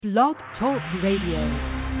Blog Talk Radio.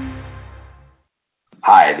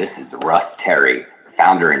 Hi, this is Russ Terry,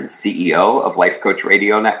 founder and CEO of Life Coach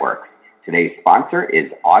Radio Network. Today's sponsor is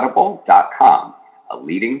Audible.com, a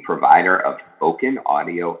leading provider of spoken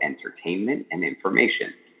audio entertainment and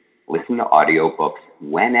information. Listen to audiobooks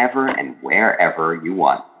whenever and wherever you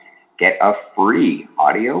want. Get a free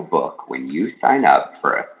audiobook when you sign up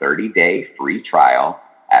for a 30-day free trial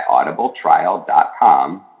at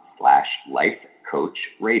audibletrial.com/lifecoachradio.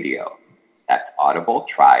 That's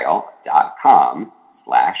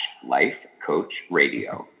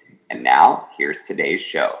audibletrial.com/lifecoachradio. And now, here's today's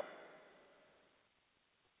show.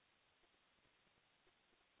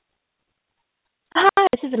 Hi,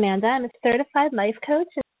 this is Amanda. I'm a certified life coach,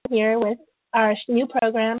 and I'm here with our new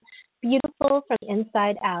program, Beautiful from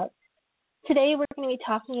Inside Out. Today, we're going to be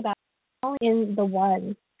talking about all in the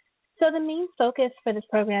one. So the main focus for this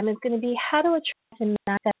program is going to be how to attract and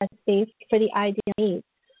manifest space for the ideal needs,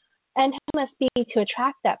 and how must be to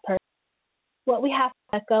attract that person, what we have to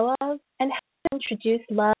let go of, and how to introduce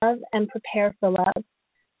love and prepare for love.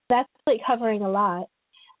 That's really covering a lot.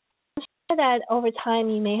 I'm sure that over time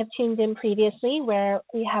you may have tuned in previously where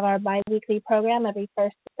we have our bi-weekly program every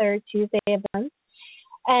first and third Tuesday of the month.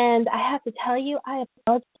 And I have to tell you, I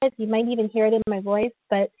apologize. You might even hear it in my voice,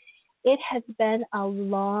 but it has been a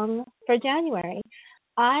long for January.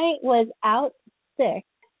 I was out sick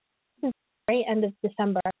since the very end of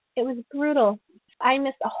December. It was brutal. I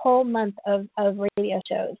missed a whole month of radio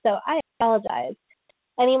shows, so I apologize.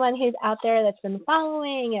 Anyone who's out there that's been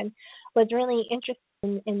following and was really interested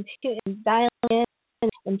in dialing in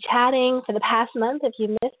and chatting for the past month, if you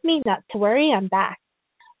missed me, not to worry, I'm back.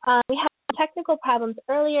 We had technical problems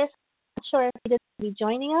earlier, so I'm not sure if he didn't be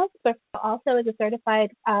joining us, but also is a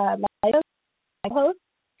certified life host,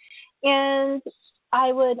 and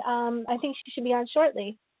I think she should be on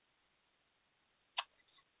shortly.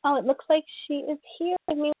 Oh, it looks like she is here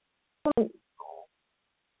with me.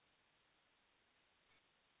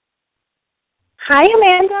 Hi,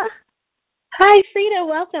 Amanda. Hi, Frida.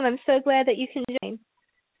 Welcome. I'm so glad that you can join.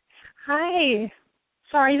 Hi.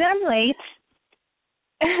 Sorry that I'm late.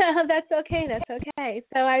 That's okay.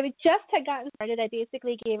 So I just had gotten started. I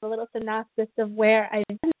basically gave a little synopsis of where I've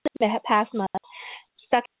been the past month,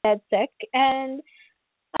 stuck in bed sick, and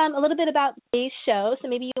a little bit about today's show. So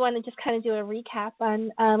maybe you want to just kind of do a recap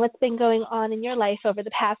on what's been going on in your life over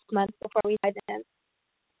the past month before we dive in.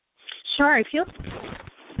 Sure. It feels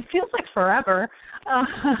like forever.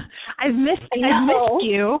 I've missed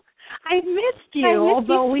you. I missed you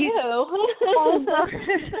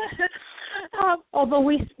although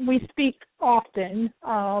we speak often,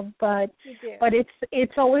 but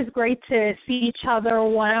it's always great to see each other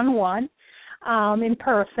one-on-one, in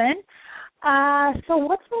person. So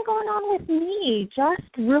what's been going on with me?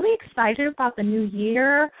 Just really excited about the new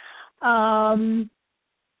year.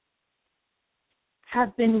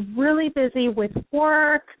 Have been really busy with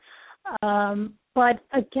work. But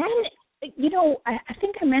again, I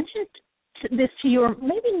think I mentioned this to you, or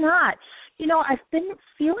maybe not. I've been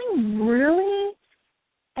feeling really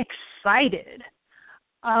excited.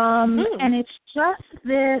 And it's just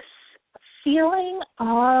this feeling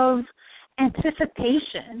of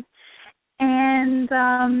anticipation. And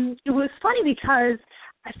it was funny because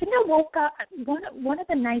I think I woke up one of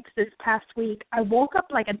the nights this past week. I woke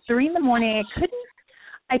up like at 3 a.m.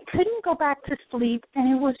 I couldn't go back to sleep, and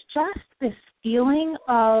it was just this feeling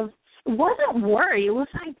of, it wasn't worry. It was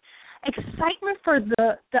like excitement for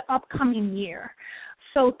the upcoming year.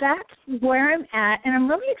 So that's where I'm at, and I'm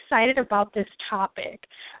really excited about this topic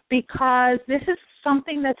because this is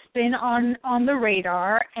something that's been on the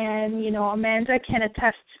radar, and Amanda can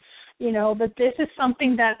attest, that this is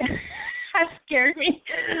something that has scared me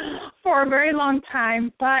for a very long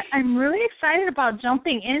time. But I'm really excited about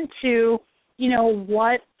jumping into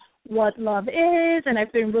what love is, and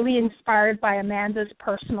I've been really inspired by Amanda's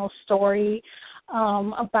personal story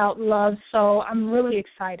about love, so I'm really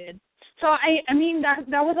excited. So I mean that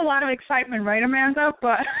was a lot of excitement, right, Amanda?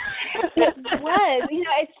 But it was.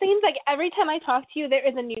 It seems like every time I talk to you, there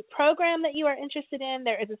is a new program that you are interested in.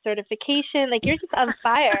 There is a certification. Like, you're just on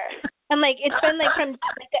fire. And it's been from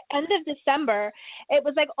the end of December. It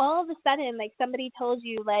was all of a sudden somebody told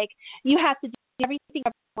you you have to do everything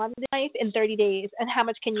you want in life in 30 days, and how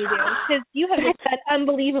much can you do? Because you have just been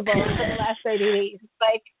unbelievable for the last 30 days.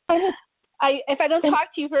 If I don't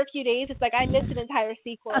talk to you for a few days, it's like I missed an entire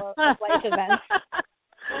sequel of life events.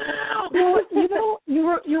 Well,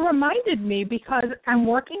 you reminded me because I'm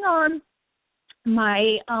working on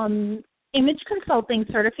my image consulting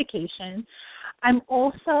certification. I'm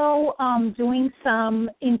also doing some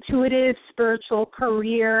intuitive spiritual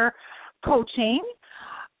career coaching.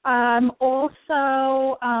 I'm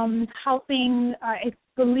also helping. I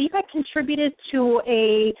believe I contributed to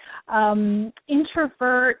a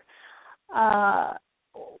introvert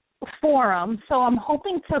forum, so I'm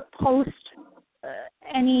hoping to post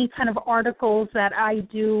any kind of articles that I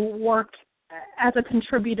do work as a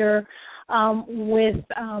contributor with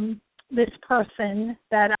this person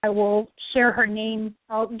that I will share her name.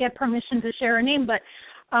 I'll get permission to share her name, but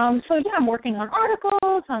so yeah, I'm working on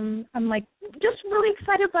articles. I'm like just really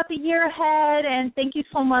excited about the year ahead, and thank you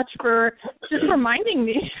so much for just reminding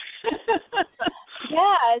me.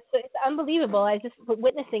 Yeah, it's unbelievable. I just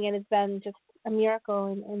witnessing it has been just a miracle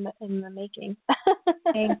in the making.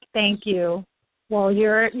 Thank you. Well,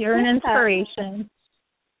 you're an inspiration.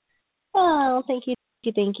 Oh, thank you.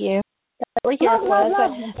 We're here love.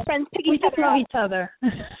 Friends pick we each just other love up. each other. We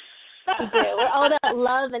do. We're all about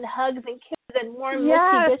love and hugs and kisses and warm,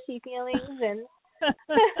 mushy feelings. And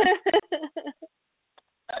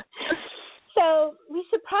so we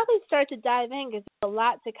should probably start to dive in because there's a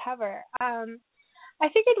lot to cover. I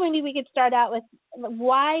figured maybe we could start out with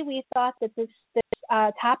why we thought that this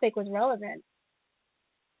topic was relevant.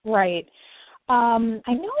 Right. I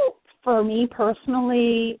know for me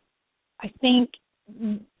personally, I think,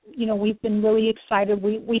 we've been really excited.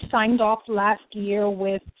 We signed off last year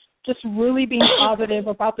with just really being positive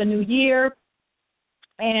about the new year.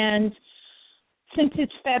 And since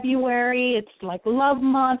it's February, it's like Love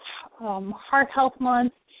Month, Heart Health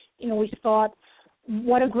Month, we thought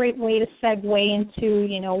what a great way to segue into,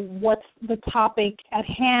 what's the topic at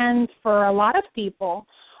hand for a lot of people.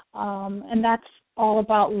 And that's all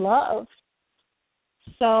about love.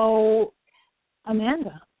 So,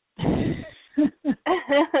 Amanda,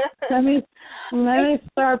 let me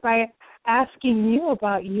start by asking you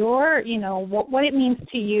about your, what it means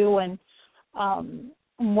to you, and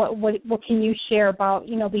what can you share about,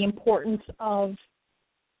 the importance of,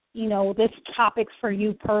 this topic for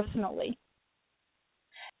you personally.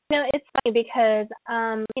 It's funny because,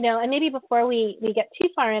 and maybe before we get too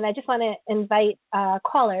far in, I just want to invite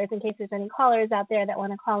callers in case there's any callers out there that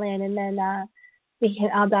want to call in, and then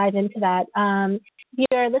I'll dive into that. If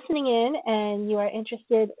you're listening in and you are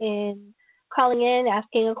interested in calling in,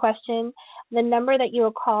 asking a question, the number that you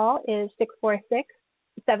will call is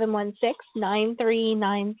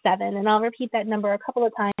 646-716-9397, and I'll repeat that number a couple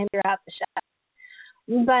of times throughout the show.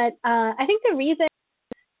 But I think the reason,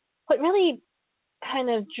 what really kind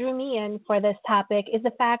of drew me in for this topic is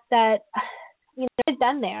the fact that, I've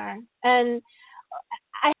been there, and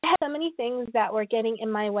I had so many things that were getting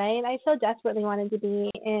in my way, and I so desperately wanted to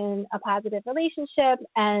be in a positive relationship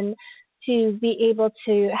and to be able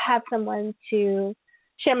to have someone to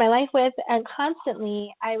share my life with, and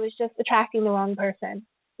constantly I was just attracting the wrong person.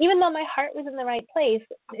 Even though my heart was in the right place,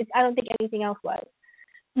 I don't think anything else was.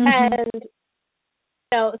 Mm-hmm. And,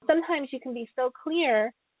 sometimes you can be so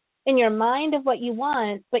clear in your mind of what you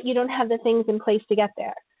want, but you don't have the things in place to get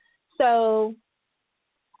there. So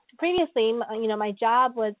previously, my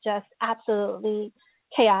job was just absolutely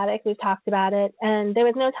chaotic. We've talked about it, and there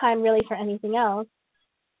was no time really for anything else.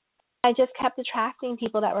 I just kept attracting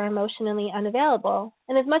people that were emotionally unavailable.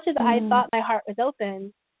 And as much as I thought my heart was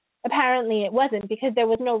open, apparently it wasn't, because there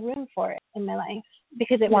was no room for it in my life,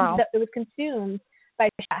 because it was consumed by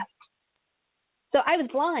stress. So I was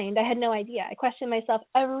blind. I had no idea. I questioned myself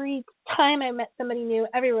every time I met somebody new,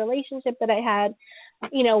 every relationship that I had,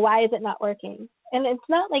 why is it not working? And it's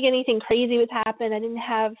not like anything crazy was happening. I didn't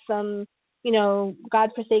have some,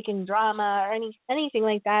 godforsaken drama or anything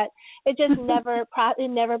like that. It just never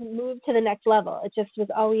moved to the next level. It just was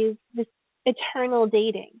always this eternal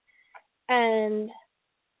dating. And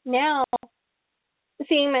now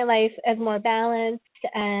seeing my life as more balanced,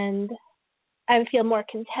 and I feel more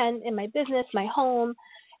content in my business, my home,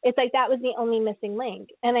 it's like that was the only missing link.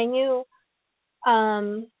 And I knew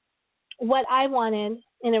what I wanted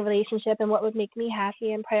in a relationship and what would make me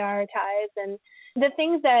happy and prioritize, and the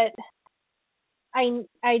things that I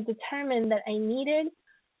determined that I needed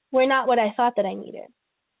were not what I thought that I needed.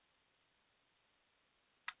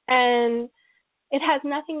 And it has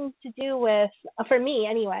nothing to do with, for me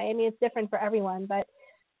anyway, I mean, it's different for everyone, but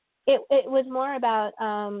it was more about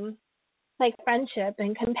like friendship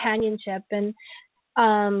and companionship and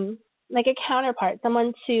like a counterpart,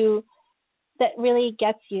 someone that really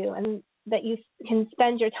gets you and that you can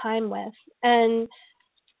spend your time with, and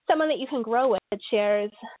someone that you can grow with that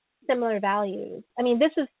shares similar values. I mean,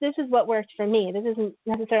 this is what worked for me. This doesn't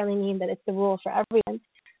necessarily mean that it's the rule for everyone.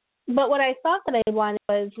 But what I thought that I wanted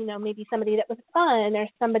was, maybe somebody that was fun, or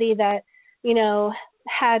somebody that,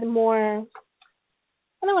 had more,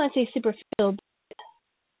 I don't want to say superficial, but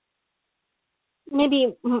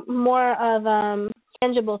maybe more of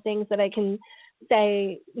tangible things that I can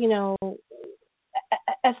say,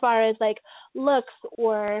 as far as like looks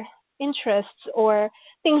or interests or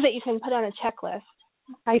things that you can put on a checklist.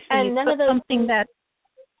 I see. And none so of those something that,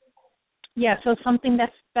 so something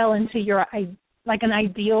that fell into your, like an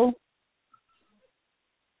ideal,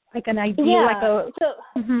 like a. So,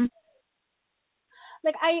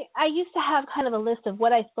 like I used to have kind of a list of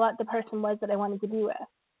what I thought the person was that I wanted to be with,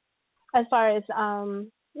 as far as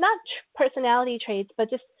not personality traits, but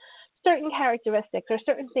just certain characteristics or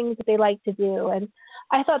certain things that they like to do, and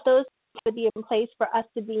I thought those would be in place for us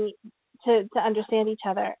to understand each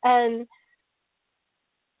other. And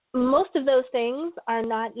most of those things are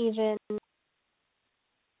not even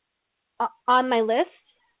on my list,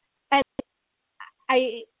 and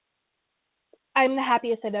I'm the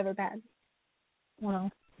happiest I've ever been. Wow.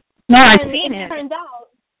 No, I've and seen it. Turns out,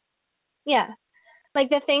 like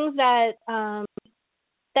the things that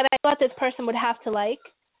that I thought this person would have to like,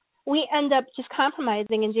 we end up just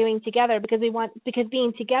compromising and doing together because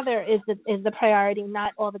being together is the priority,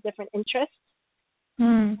 not all the different interests.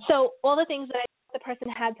 So all the things that I thought the person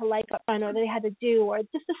had to like up front, or they had to do, or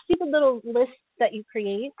just the stupid little lists that you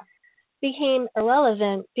create, became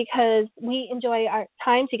irrelevant because we enjoy our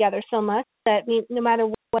time together so much that no matter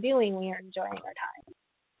what we're doing, we are enjoying our time.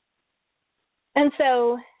 And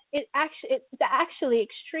so it's actually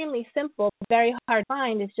extremely simple, very hard to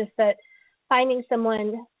find. It's just that finding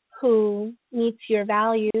someone who meets your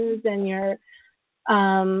values and your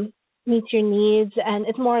meets your needs, and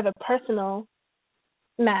it's more of a personal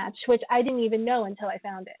match, which I didn't even know until I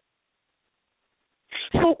found it.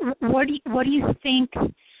 So what do you think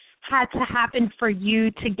had to happen for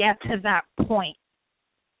you to get to that point?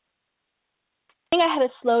 I think I had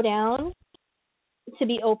to slow down to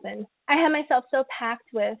be open. I had myself so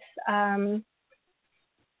packed with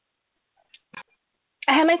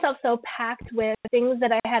things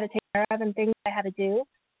that I had to take care of and things I had to do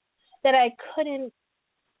that I couldn't.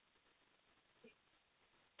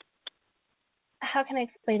 How can I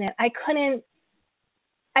explain it? I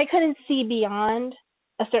couldn't see beyond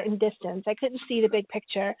a certain distance. I couldn't see the big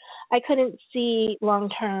picture. I couldn't see long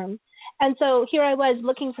term. And so here I was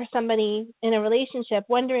looking for somebody in a relationship,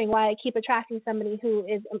 wondering why I keep attracting somebody who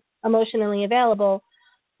is emotionally available,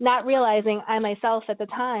 not realizing I myself at the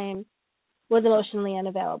time was emotionally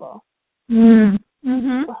unavailable. I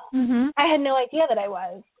had no idea that I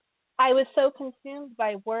was. I was so consumed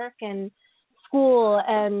by work and school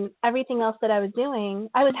and everything else that I was doing.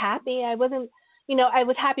 I was happy. I was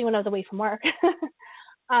happy when I was away from work.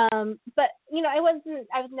 But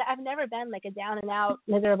I've never been like a down and out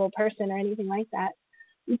miserable person or anything like that.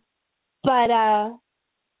 But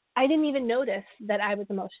I didn't even notice that I was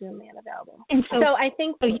emotionally unavailable. And so I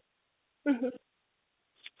think.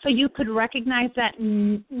 So you could recognize that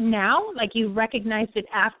now, like you recognized it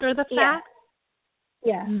after the fact?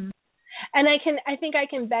 Yeah. And I think I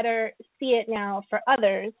can better see it now for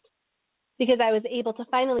others because I was able to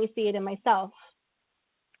finally see it in myself.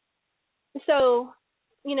 So,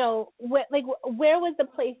 where was the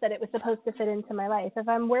place that it was supposed to fit into my life? If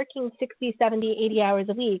I'm working 60, 70, 80 hours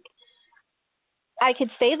a week, I could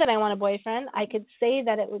say that I want a boyfriend. I could say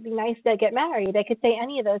that it would be nice to get married. I could say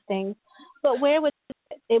any of those things. But where would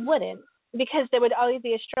it wouldn't, because there would always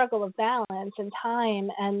be a struggle of balance and time,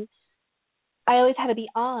 and I always had to be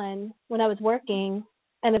on when I was working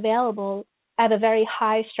and available at a very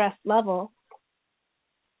high stress level.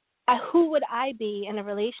 Who would I be in a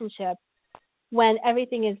relationship when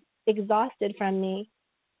everything is exhausted from me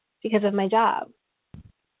because of my job?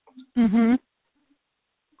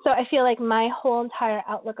 So I feel like my whole entire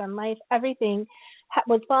outlook on life, everything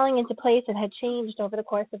was falling into place and had changed over the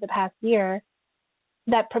course of the past year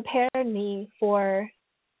that prepared me for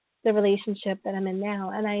the relationship that I'm in now.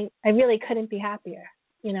 And I really couldn't be happier,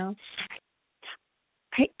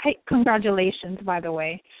 Congratulations, by the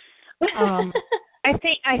way. I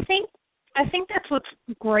think that's what's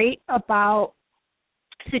great about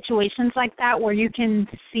situations like that, where you can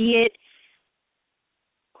see it,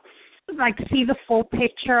 like see the full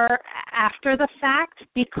picture after the fact,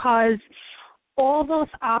 because all those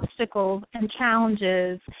obstacles and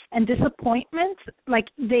challenges and disappointments, like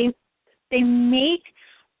they make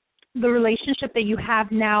the relationship that you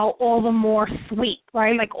have now all the more sweet,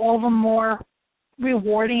 right? Like all the more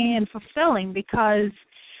rewarding and fulfilling, because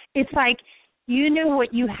it's like you knew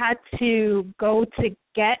what you had to go to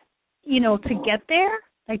get, to get there,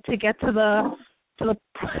 like to get to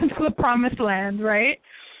the promised land, right?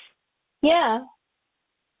 Yeah.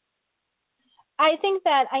 I think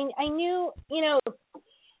that I knew,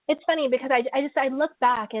 it's funny because I look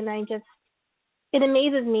back and it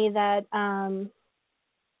amazes me that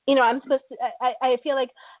I'm supposed to, I feel like,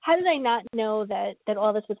 how did I not know that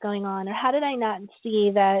all this was going on? Or how did I not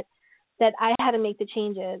see that I had to make the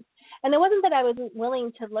changes? And it wasn't that I wasn't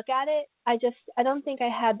willing to look at it. I don't think I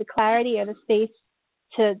had the clarity or the space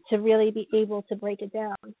to really be able to break it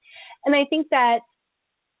down. And I think that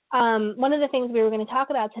one of the things we were going to talk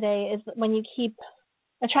about today is when you keep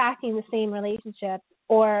attracting the same relationship,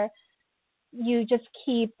 or you just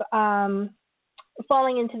keep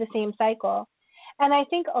falling into the same cycle. And I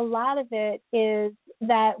think a lot of it is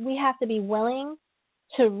that we have to be willing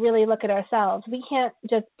to really look at ourselves. We can't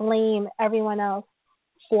just blame everyone else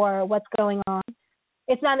for what's going on.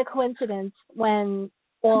 It's not a coincidence when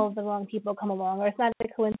all of the wrong people come along, or it's not a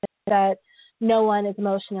coincidence that no one is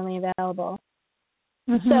emotionally available.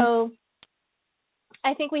 Mm-hmm. So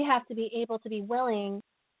I think we have to be able to be willing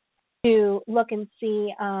to look and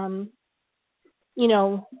see,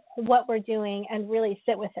 what we're doing and really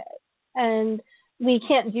sit with it. And we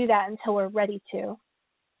can't do that until we're ready to.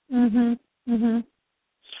 Mhm. Mhm.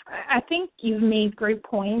 I think you've made great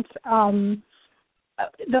points.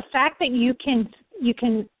 The fact that you can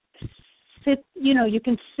sit, you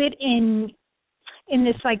can sit in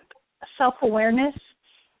this like self-awareness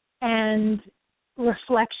and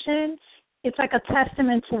reflection. It's like a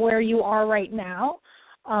testament to where you are right now.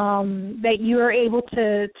 That you are able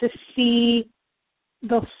to see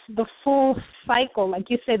the full cycle, like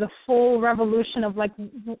you say, the full revolution of like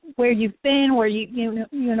where you've been, where you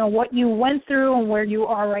know what you went through, and where you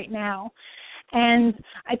are right now. And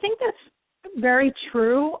I think that's very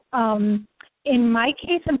true. In my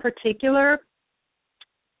case in particular,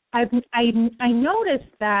 I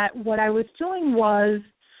noticed that what I was doing was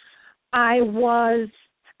I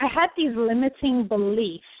had these limiting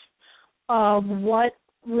beliefs of what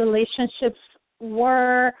relationships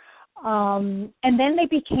were. And then they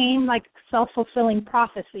became like self-fulfilling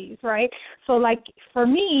prophecies, right? So like for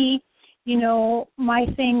me, my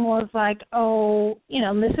thing was like,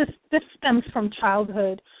 this stems from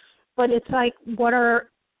childhood, but it's like,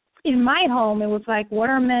 in my home, it was like, what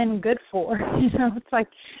are men good for? It's like,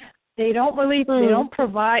 they don't really, they don't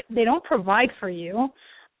provide for you.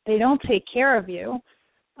 They don't take care of you.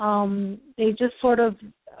 They just sort of,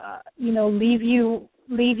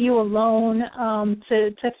 leave you alone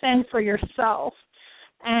to fend for yourself.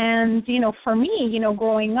 And, for me,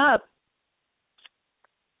 growing up,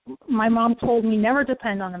 my mom told me never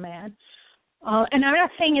depend on a man. And I'm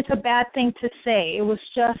not saying it's a bad thing to say. It was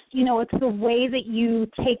just, it's the way that you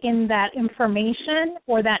take in that information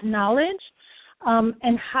or that knowledge,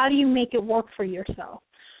 and how do you make it work for yourself.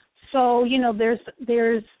 So,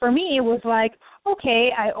 there's for me, it was like,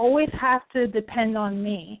 okay, I always have to depend on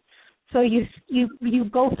me. So you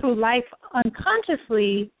go through life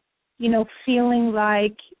unconsciously, feeling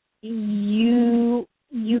like you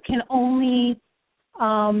can only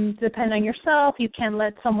depend on yourself. You can't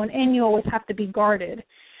let someone in. You always have to be guarded.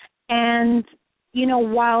 And,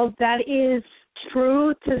 while that is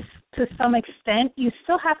true to some extent, you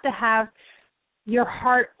still have to have your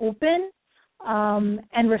heart open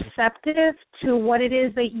and receptive to what it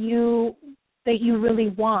is that you really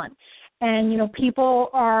want. And, people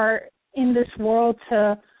are in this world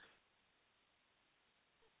to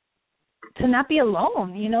not be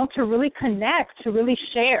alone, to really connect, to really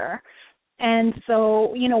share. And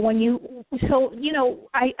so,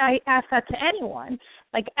 I ask that to anyone.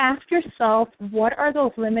 Like, ask yourself, what are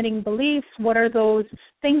those limiting beliefs? What are those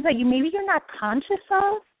things that maybe you're not conscious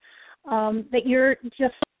of, that you're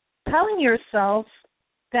just telling yourself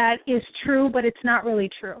that is true, but it's not really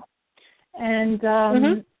true? And,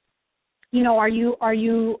 are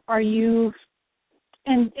you,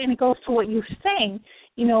 and it goes to what you're saying,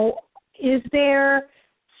 is there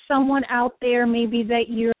someone out there maybe that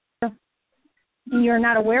you're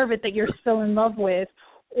not aware of it, that you're still in love with,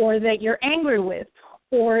 or that you're angry with,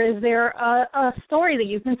 or is there a story that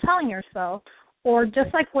you've been telling yourself, or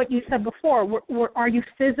just like what you said before, are you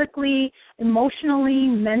physically, emotionally,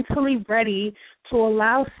 mentally ready to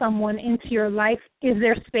allow someone into your life? Is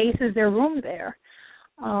there space? Is there room there?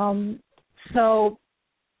 So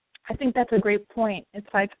I think that's a great point.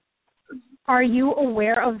 It's like, are you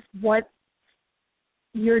aware of what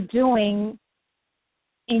you're doing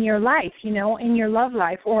in your life, in your love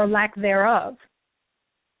life, or lack thereof?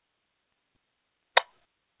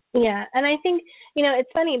 Yeah, and I think,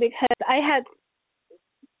 it's funny because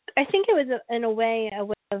I think it was in a way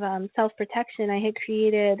of self-protection. I had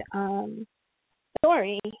created a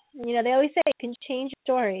story. They always say you can change your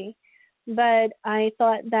story, but I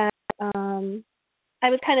thought that I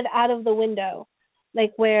was kind of out of the window,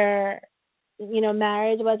 like where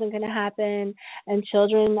marriage wasn't going to happen and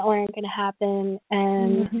children weren't going to happen.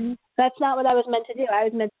 And that's not what I was meant to do. I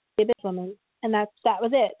was meant to be a businesswoman. And that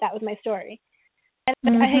was it. That was my story. And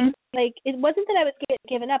it wasn't that I was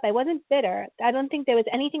given up. I wasn't bitter. I don't think there was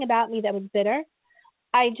anything about me that was bitter.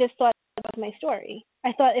 I just thought that was my story.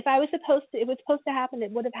 I thought if it was supposed to happen,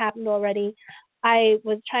 it would have happened already. I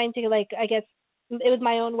was trying to, I guess, it was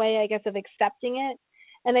my own way, I guess, of accepting it.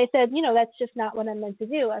 And I said, that's just not what I'm meant to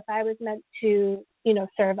do. If I was meant to,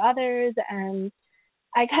 serve others, and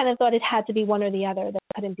I kind of thought it had to be one or the other, that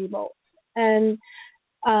it couldn't be both. And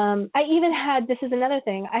I even had, this is another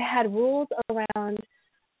thing, I had rules around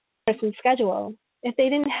a person's schedule. If they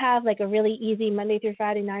didn't have a really easy Monday through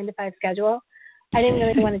Friday 9 to 5 schedule, I didn't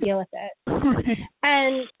really want to deal with it.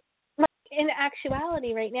 And in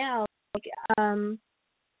actuality right now,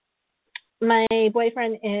 my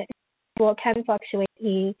boyfriend can fluctuate.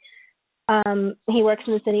 He works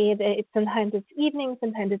in the city. Sometimes it's evenings,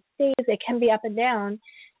 sometimes it's days. It can be up and down.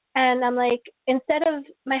 And I'm instead of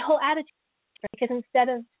my whole attitude, because instead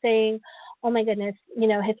of saying, oh my goodness,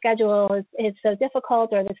 his schedule is so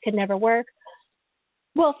difficult, or this could never work.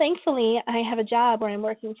 Well, thankfully, I have a job where I'm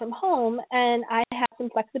working from home, and I have some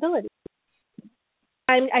flexibility.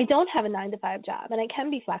 I don't have a 9 to 5 job, and I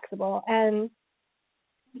can be flexible. And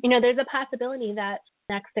there's a possibility that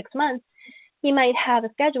next 6 months he might have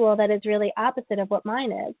a schedule that is really opposite of what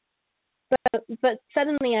mine is. But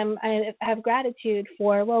suddenly I have gratitude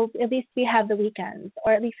for, well, at least we have the weekends,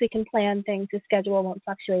 or at least we can plan things. The schedule won't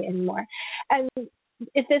fluctuate anymore. And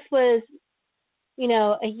if this was,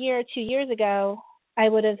 a year or 2 years ago, I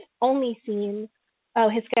would have only seen, oh,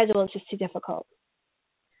 his schedule is just too difficult.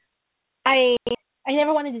 I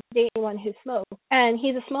never wanted to date anyone who smoked, and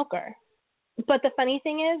he's a smoker. But the funny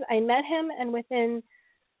thing is, I met him, and within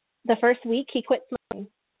the first week, he quit smoking.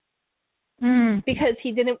 Because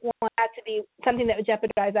he didn't want that to be something that would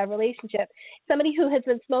jeopardize our relationship. Somebody who has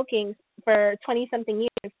been smoking for 20-something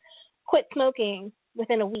years quit smoking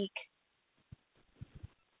within a week.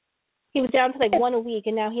 He was down to one a week,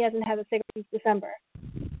 and now he hasn't had a cigarette since December.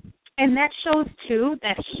 And that shows, too,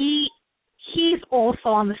 that he's also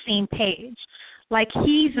on the same page.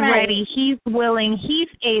 He's ready, he's willing, he's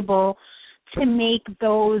able to make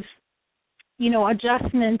those,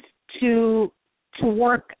 adjustments to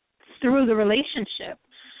work through the relationship.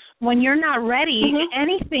 When you're not ready,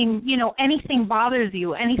 anything bothers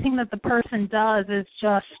you. Anything that the person does is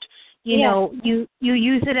just, you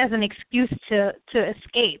use it as an excuse to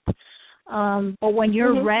escape. But when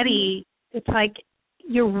you're ready, it's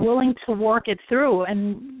you're willing to work it through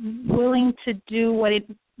and willing to do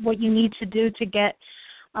what you need to do to get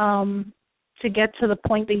to the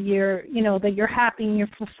point that you're happy and you're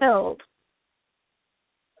fulfilled.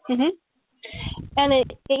 And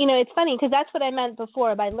it's funny because that's what I meant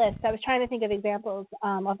before by list. I was trying to think of examples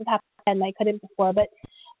off the top of my head, and I couldn't before, but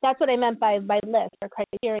that's what I meant by list or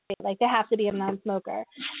criteria. They have to be a non-smoker.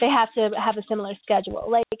 They have to have a similar schedule.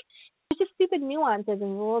 There's just stupid nuances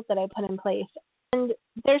and rules that I put in place, and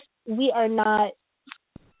we are not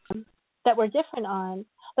that we're different on,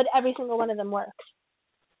 but every single one of them works.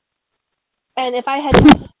 And if I had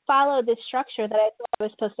followed this structure that I thought I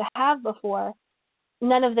was supposed to have before,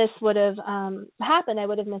 none of this would have happened. I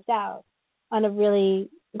would have missed out on a really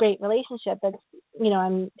great relationship that's,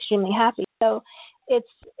 I'm extremely happy. So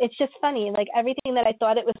it's just funny. Everything that I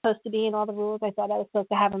thought it was supposed to be and all the rules I thought I was supposed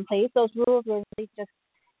to have in place, those rules were really just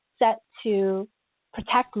set to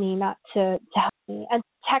protect me, not to help me, and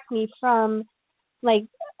protect me from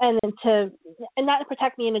and not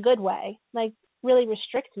protect me in a good way, really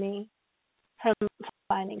restrict me from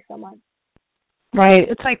finding someone. Right.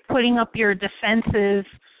 It's like putting up your defenses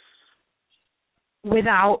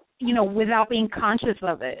without being conscious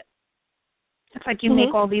of it. It's like you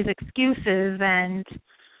make all these excuses and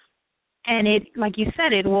it, like you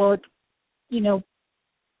said, it will,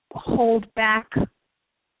 hold back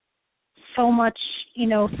so much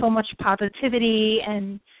positivity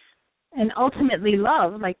and ultimately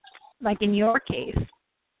love, like in your case.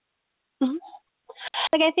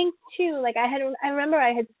 I think too, I remember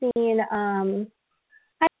I had seen,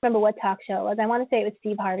 I don't remember what talk show it was. I want to say it was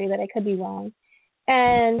Steve Harvey, but I could be wrong.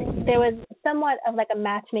 And there was somewhat of a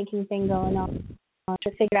matchmaking thing going on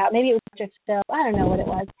to figure out. Maybe it was just Phil. I don't know what it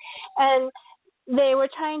was. And they were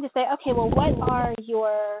trying to say, okay, well,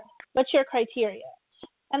 what's your criteria?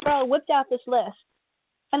 And Earl whipped out this list.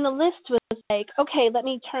 And the list was okay, let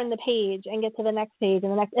me turn the page and get to the next page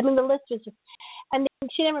and the next. The list was just, and then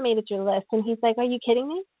she never made it to the list. And he's like, are you kidding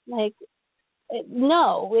me?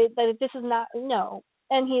 No, this is not, no.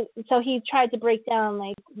 And he tried to break down,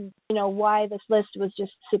 why this list was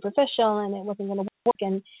just superficial and it wasn't going to work.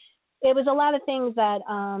 And it was a lot of things that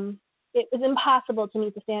it was impossible to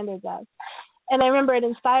meet the standards of. And I remember it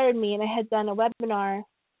inspired me, and I had done a webinar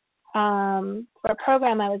for a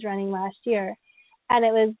program I was running last year, and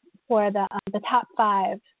it was for the top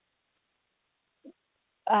 5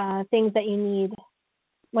 things that you need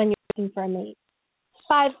when you're looking for a mate.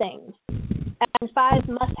 5 things, and 5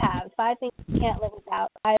 must-haves. 5 things you can't live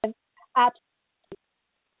without. 5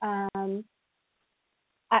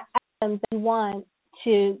 items that you want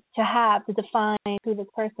to have to define who this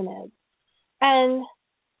person is, and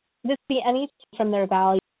this could be anything from their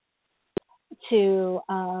values to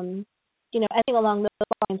anything along those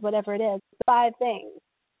lines, whatever it is. 5 things.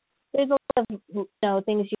 There's a lot of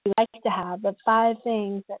things you like to have, but 5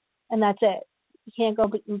 things, and that's it. You can't go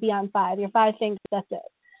beyond 5. Your 5 things, that's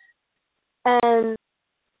it. And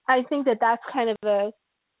I think that that's kind of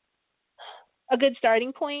a good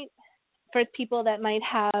starting point for people that might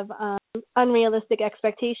have unrealistic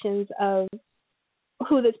expectations of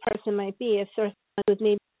who this person might be. If someone who's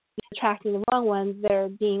maybe attracting the wrong ones, they're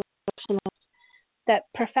being perfectionist. That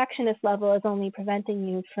perfectionist level is only preventing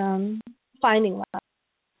you from finding love.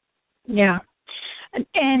 Yeah.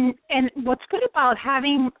 And what's good about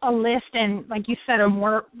having a list, and like you said, a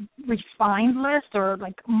more refined list or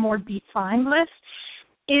like a more defined list,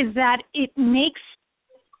 is that it makes,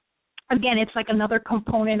 again, it's like another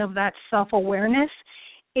component of that self-awareness,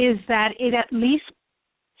 is that it at least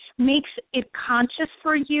makes it conscious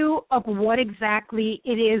for you of what exactly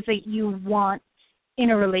it is that you want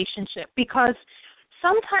in a relationship. Because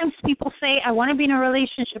sometimes people say, I want to be in a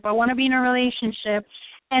relationship,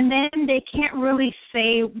 and then they can't really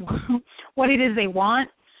say what it is they want,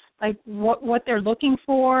 like what they're looking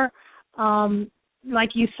for.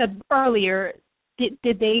 Like you said earlier,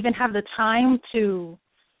 did they even have the time to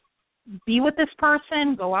be with this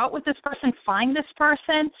person, go out with this person, find this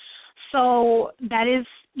person? So that is,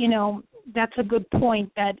 that's a good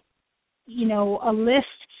point, that, a list,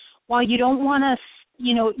 while you don't want to,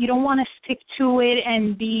 you don't want to stick to it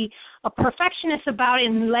and be a perfectionist about it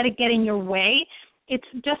and let it get in your way. It's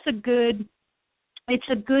just a good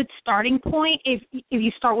starting point if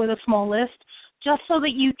you start with a small list, just so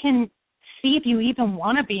that you can see if you even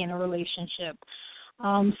want to be in a relationship.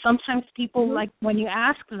 Sometimes people, like when you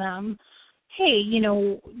ask them, hey,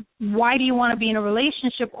 why do you want to be in a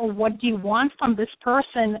relationship, or what do you want from this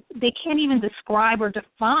person, they can't even describe or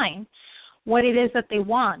define what it is that they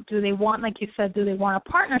want. Do they want, like you said, do they want a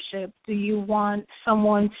partnership? Do you want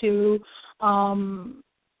someone to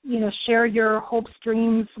share your hopes,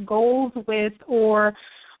 dreams, goals with, or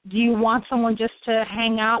do you want someone just to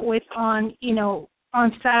hang out with on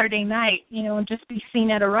Saturday night, and just be seen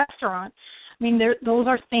at a restaurant? I mean, those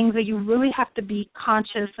are things that you really have to be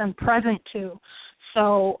conscious and present to.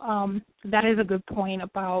 So that is a good point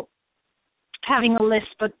about having a list,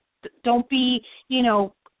 but don't be,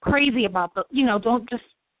 crazy about don't just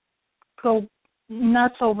go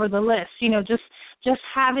nuts over the list. Just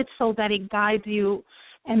have it so that it guides you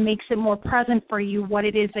and makes it more present for you what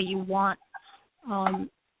it is that you want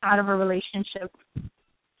out of a relationship.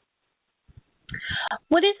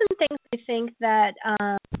 What are some things you think that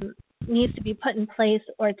needs to be put in place,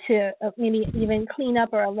 or to maybe even clean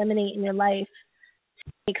up or eliminate in your life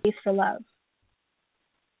to make space for love?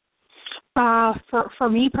 For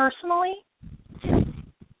me personally?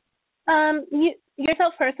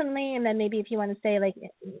 Yourself personally, and then maybe if you want to say, like,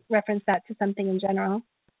 reference that to something in general.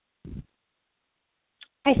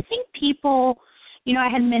 I think people, I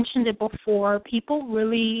had mentioned it before, people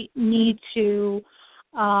really need to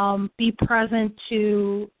be present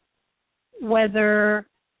to whether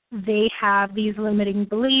they have these limiting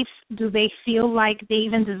beliefs. Do they feel like they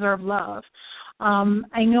even deserve love?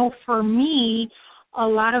 I know for me, a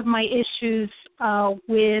lot of my issues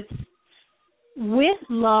with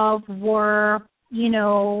love were,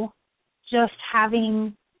 just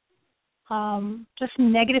having just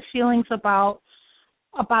negative feelings about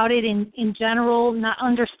it in general, not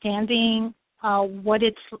understanding what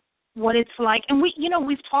it's like. And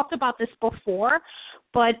we've talked about this before,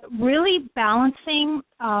 but really balancing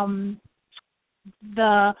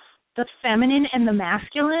the feminine and the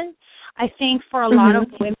masculine. I think for a lot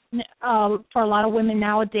of women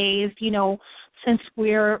nowadays, since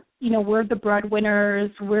we're the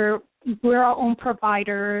breadwinners, we're our own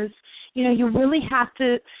providers, you really have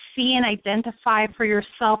to see and identify for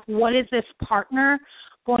yourself, what is this partner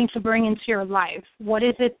going to bring into your life? What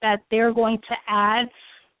is it that they're going to add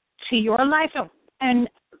to your life? And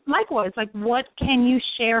likewise, like, what can you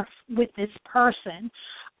share with this person?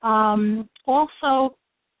 Also,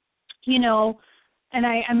 and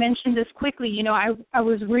I mentioned this quickly, I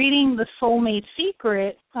was reading The Soulmate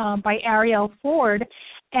Secret by Ariel Ford,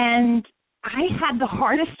 And I had the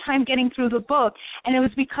hardest time getting through the book, and it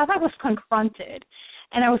was because I was confronted.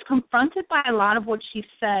 And I was confronted by a lot of what she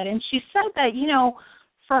said. And she said that,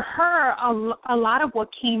 for her, a lot of what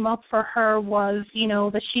came up for her was,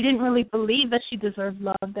 that she didn't really believe that she deserved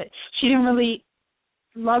love, that she didn't really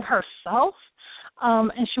love herself,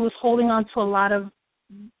 and she was holding on to a lot of,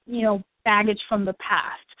 baggage from the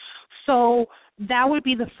past. So that would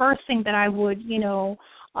be the first thing that I would,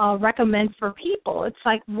 recommend for people. It's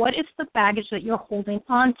like, what is the baggage that you're holding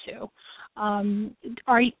on to?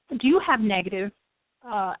 Do you have negative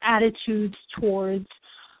attitudes towards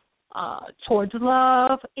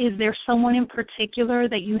love? Is there someone in particular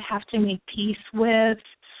that you have to make peace with?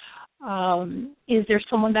 Is there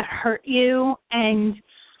someone that hurt you and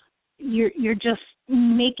you're just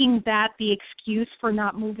making that the excuse for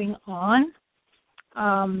not moving on?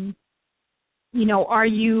 Are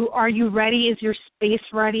you ready? Is your space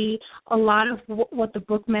ready? A lot of what the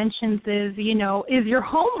book mentions is, is your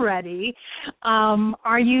home ready?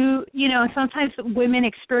 Are you, sometimes women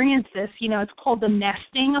experience this, it's called the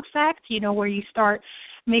nesting effect, where you start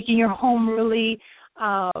making your home really,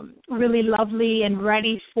 really lovely and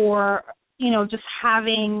ready for, just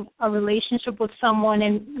having a relationship with someone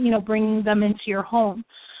and, bringing them into your home.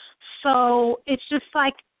 So it's just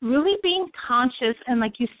like really being conscious and,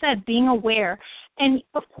 like you said, being aware. And,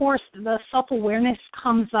 of course, the self-awareness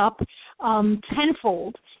comes up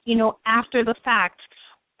tenfold, after the fact.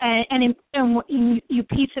 And you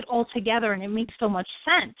piece it all together and it makes so much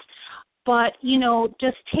sense. But,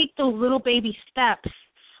 just take those little baby steps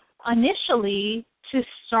initially to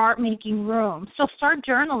start making room. So start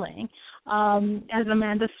journaling. As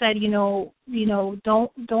Amanda said,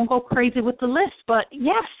 don't go crazy with the list. But,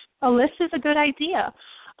 yes, a list is a good idea.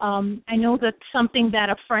 I know that's something that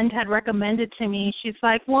a friend had recommended to me. She's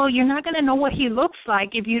like, well, you're not going to know what he looks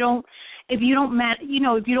like if you don't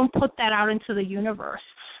put that out into the universe.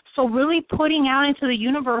 So really putting out into the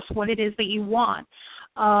universe what it is that you want.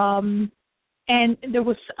 And there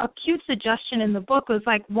was a cute suggestion in the book. It was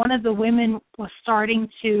like one of the women was starting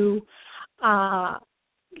to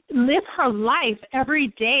live her life every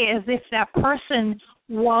day as if that person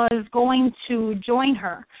was going to join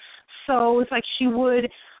her. So it's like she would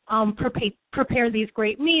prepare these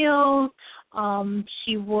great meals.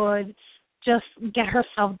 She would just get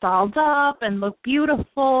herself dolled up and look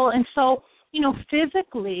beautiful. And so,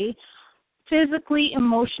 physically,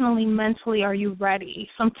 emotionally, mentally, are you ready?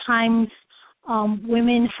 Sometimes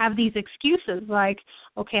women have these excuses like,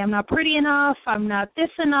 okay, I'm not pretty enough, I'm not this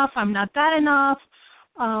enough, I'm not that enough.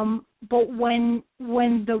 But when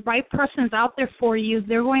the right person's out there for you,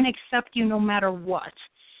 they're going to accept you no matter what.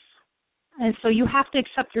 And so you have to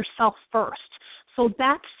accept yourself first. So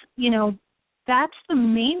that's the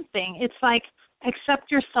main thing. It's like accept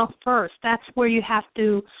yourself first. That's where you have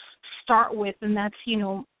to start with, and that's,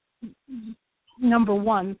 number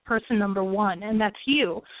one, person number one, and that's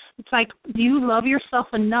you. It's like, do you love yourself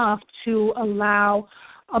enough to allow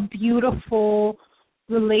a beautiful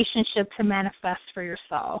relationship to manifest for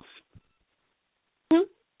yourself? And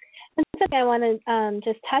something I want to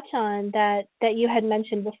just touch on that you had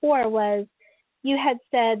mentioned before was you had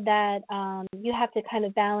said that you have to kind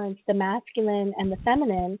of balance the masculine and the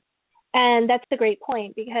feminine. And that's a great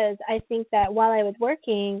point, because I think that while I was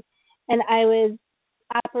working and I was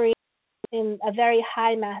operating in a very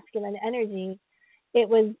high masculine energy, it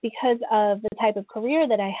was because of the type of career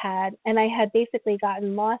that I had, and I had basically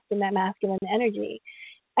gotten lost in that masculine energy.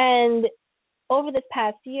 And over this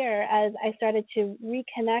past year, as I started to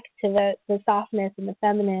reconnect to the softness and the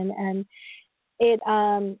feminine, and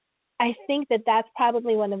I think that that's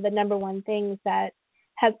probably one of the number one things that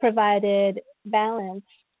has provided balance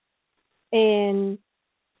in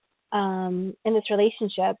this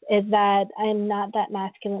relationship, is that I'm not that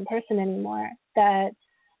masculine person anymore, that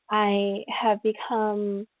I have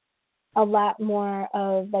become a lot more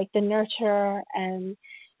of like the nurturer and,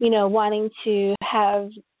 wanting to have,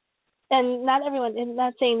 and not everyone, I'm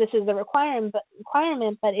not saying this is the requirement, but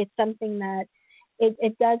it's something that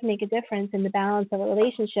it does make a difference in the balance of a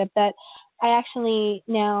relationship, that I actually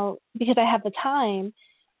now, because I have the time,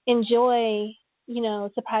 enjoy,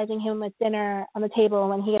 surprising him with dinner on the table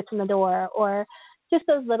when he gets in the door, or just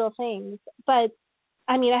those little things. But,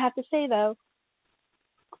 I mean, I have to say, though,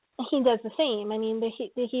 he does the same. I mean,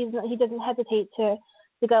 he doesn't hesitate to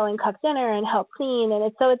go and cook dinner and help clean, and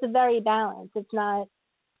it's a very balanced. It's not,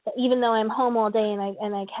 even though I'm home all day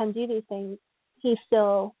and I can do these things, he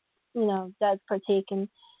still, does partake in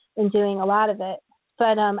doing a lot of it.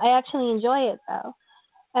 But I actually enjoy it, though.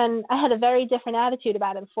 And I had a very different attitude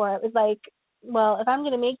about it before. It was like, well, if I'm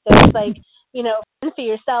going to make this, like, fend for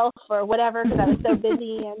yourself or whatever because I was so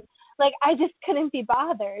busy and like I just couldn't be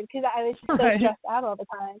bothered because I was just so stressed out all the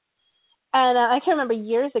time. And I can remember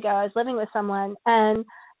years ago I was living with someone and,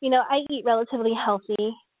 I eat relatively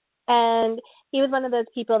healthy and he was one of those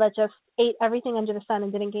people that just ate everything under the sun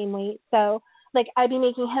and didn't gain weight. So like I'd be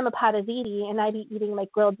making him a pot of ziti and I'd be eating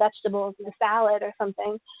like grilled vegetables and a salad or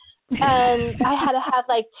something. And I had to have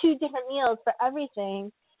like 2 different meals for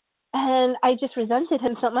everything. And I just resented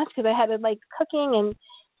him so much because I had to like cooking and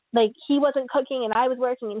like he wasn't cooking and I was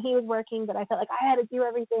working and he was working, but I felt like I had to do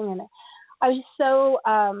everything and I was just so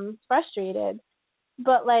frustrated.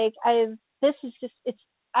 But like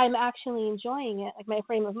I'm actually enjoying it. Like my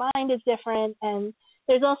frame of mind is different and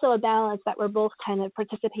there's also a balance that we're both kind of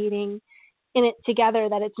participating in it together,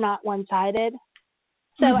 that it's not one-sided.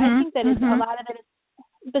 So I think that it's a lot of it,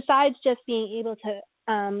 besides just being able to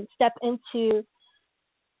step into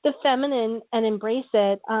the feminine and embrace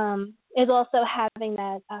it, is also having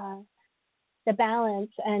that the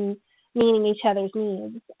balance and meeting each other's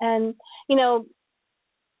needs. And,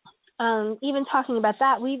 even talking about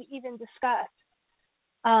that, we've even discussed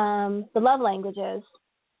the love languages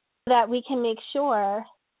so that we can make sure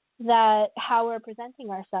that how we're presenting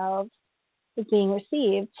ourselves is being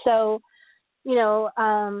received. So,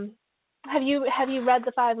 have you read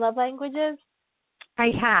the 5 love languages?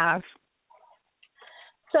 I have.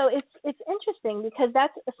 So it's interesting because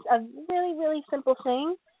that's a really, really simple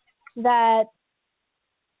thing that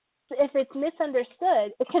if it's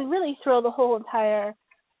misunderstood, it can really throw the whole entire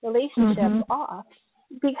relationship off.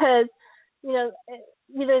 Because, there's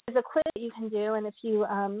a quiz that you can do, and if you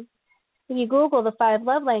Google the 5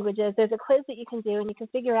 love languages, there's a quiz that you can do, and you can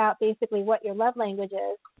figure out basically what your love language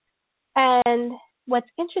is. And what's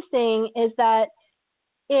interesting is that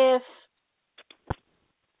if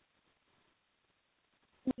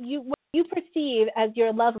what you perceive as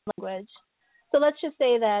your love language, so let's just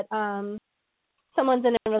say that someone's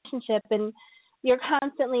in a relationship and you're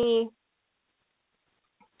constantly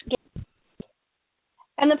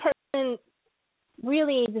and the person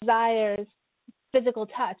really desires physical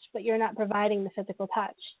touch, but you're not providing the physical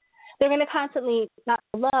touch. They're going to constantly not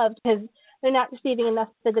feel loved because they're not receiving enough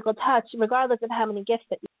physical touch, regardless of how many gifts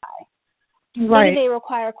that you buy. Right. Maybe they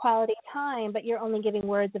require quality time, but you're only giving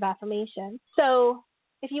words of affirmation. So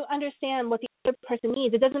if you understand what the other person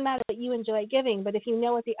needs, it doesn't matter what you enjoy giving, but if you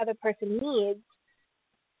know what the other person needs,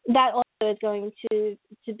 that also is going to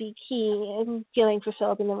be key in feeling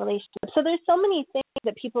fulfilled in the relationship. So there's so many things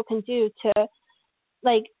that people can do to,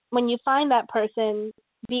 like, when you find that person,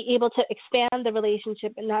 be able to expand the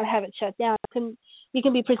relationship and not have it shut down. You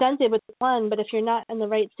can be presented with one, but if you're not in the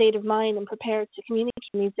right state of mind and prepared to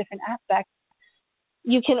communicate these different aspects,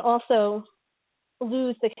 you can also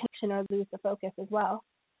lose the connection or lose the focus as well.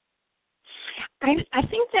 I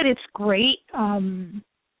think that it's great,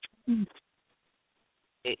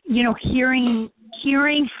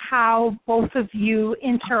 hearing how both of you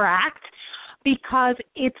interact, because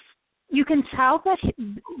you can tell that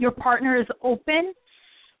your partner is open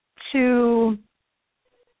to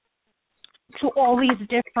all these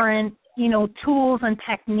different, tools and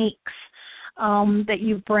techniques that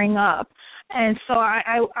you bring up. And so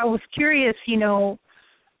I was curious,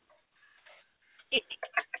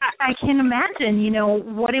 I can imagine,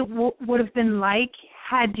 what it would have been like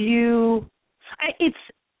had you.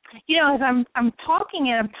 As I'm talking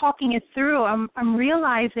it through, I'm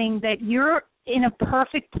realizing that you're in a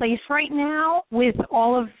perfect place right now with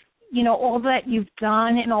all of, all that you've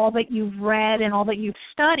done and all that you've read and all that you've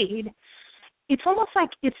studied. It's almost like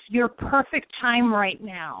it's your perfect time right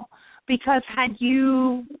now, because had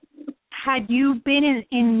you been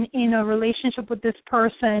in a relationship with this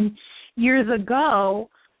person years ago,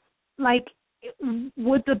 like,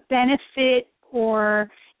 would the benefit or,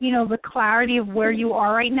 the clarity of where you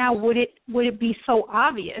are right now, would it be so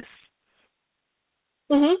obvious?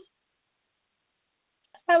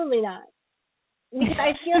 Probably not. Because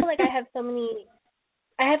I feel like I have so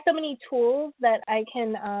many tools that I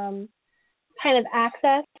can kind of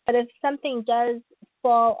access, but if something does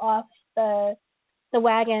fall off the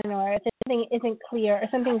wagon, or if something isn't clear or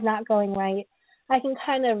something's not going right, I can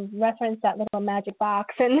kind of reference that little magic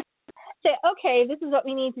box and say, okay, this is what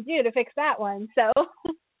we need to do to fix that one. So,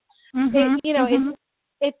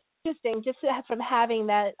 it's interesting just from having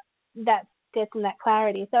that focus and that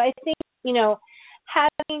clarity. So I think,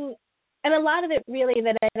 having, and a lot of it really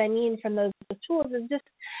that I mean from those tools is just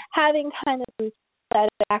having kind of that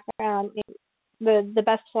background in the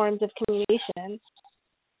best forms of communication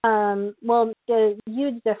will make a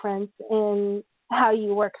huge difference in how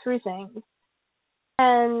you work through things.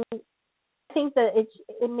 And I think that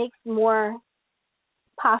it makes more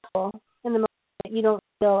possible in the moment. You don't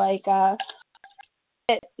feel like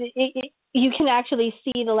you can actually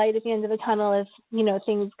see the light at the end of the tunnel if,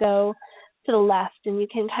 things go to the left, and you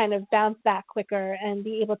can kind of bounce back quicker and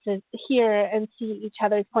be able to hear and see each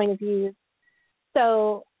other's point of views.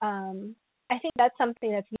 So I think that's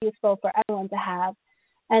something that's useful for everyone to have,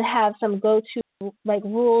 and have some go-to like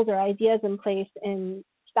rules or ideas in place in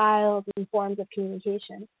styles and forms of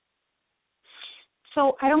communication.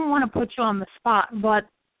 So I don't want to put you on the spot, but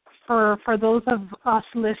for those of us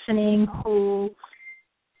listening who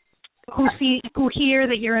hear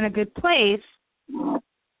that you're in a good place,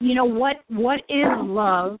 what is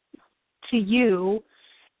love to you,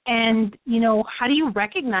 and how do you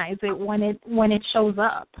recognize it when it shows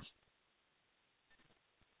up?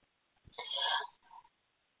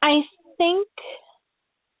 I think,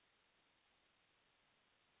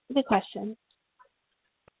 good question.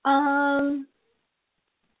 I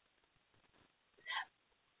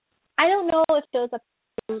don't know if it shows up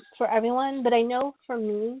for everyone, but I know for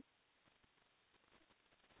me,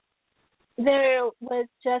 it was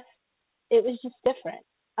just different.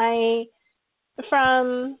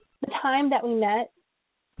 From the time that we met,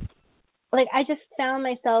 like, I just found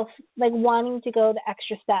myself like wanting to go the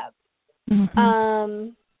extra step. Mm-hmm.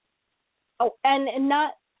 And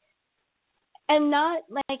not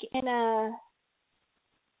like in a, I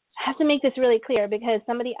have to make this really clear, because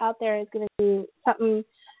somebody out there is going to do something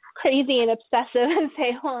crazy and obsessive and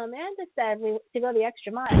say, well, Amanda said to go the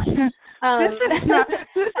extra mile. This is not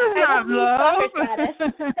love.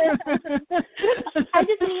 I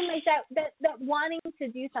just mean like that wanting to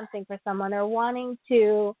do something for someone, or wanting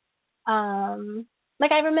to,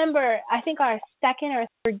 like, I remember, I think our second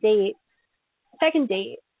date,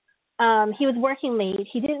 he was working late.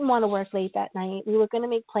 He didn't want to work late that night. We were going to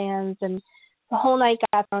make plans, and the whole night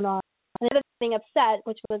got thrown off. And instead of being upset,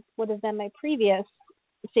 which would have been my previous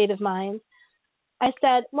state of mind, I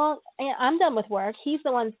said, well, I'm done with work. He's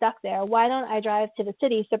the one stuck there. Why don't I drive to the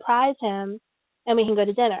city, surprise him, and we can go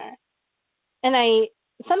to dinner? And I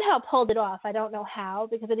somehow pulled it off. I don't know how,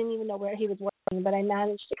 because I didn't even know where he was working, but I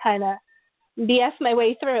managed to kind of BS my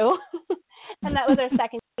way through. And that was our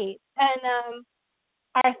second date. And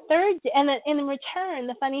our third, and in return,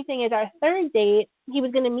 the funny thing is, our third date, he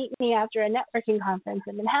was going to meet me after a networking conference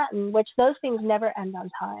in Manhattan, which those things never end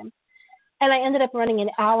on time. And I ended up running an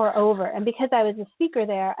hour over. And because I was a speaker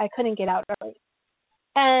there, I couldn't get out early.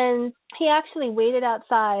 And he actually waited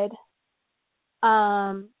outside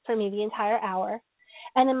for me the entire hour.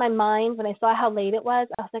 And in my mind, when I saw how late it was,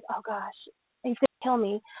 I was like, oh, gosh, he's going to kill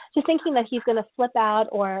me. Just thinking that he's going to flip out,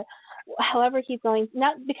 or however he's going,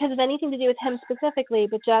 not because of anything to do with him specifically,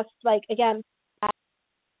 but just like, again,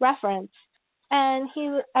 reference. And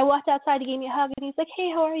I walked outside, he gave me a hug, and he's like, hey,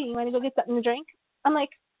 how are you? You want to go get something to drink? I'm like,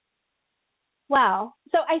 wow.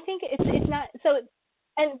 So I think it's not so,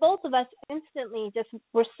 and both of us instantly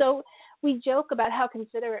we joke about how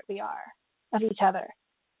considerate we are of each other.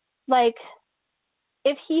 Like,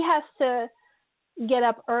 if he has to get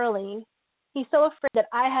up early, he's so afraid that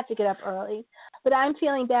I have to get up early, but I'm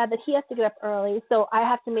feeling bad that he has to get up early, so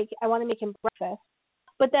I want to make him breakfast.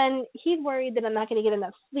 But then he's worried that I'm not going to get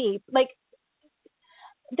enough sleep. Like,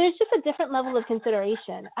 there's just a different level of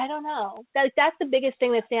consideration. I don't know. That's the biggest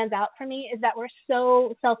thing that stands out for me, is that we're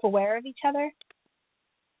so self-aware of each other.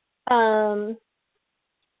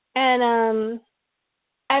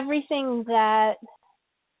 Everything that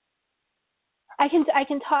I can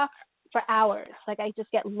talk for hours. Like, I just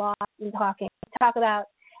get lost in talking. I talk about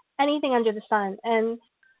anything under the sun, and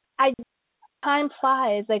time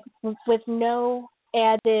flies like with no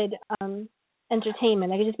added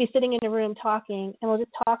entertainment. I could just be sitting in a room talking, and we'll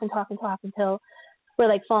just talk and talk and talk until we're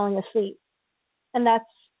like falling asleep. And that's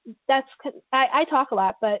I talk a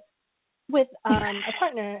lot, but with a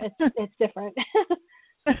partner, it's different.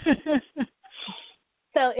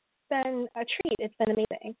 So it's been a treat. It's been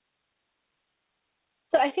amazing.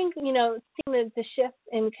 So I think, seeing the shift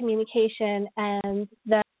in communication and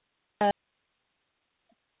the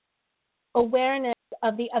awareness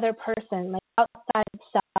of the other person, like outside of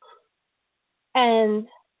self, and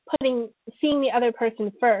seeing the other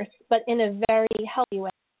person first, but in a very healthy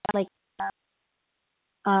way, like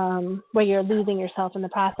where you're losing yourself in the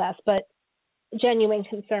process, but genuine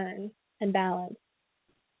concern and balance.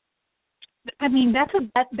 I mean, that's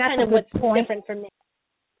kind of what's different for me.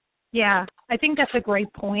 Yeah, I think that's a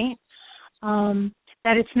great point. That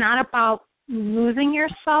it's not about losing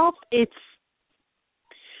yourself. It's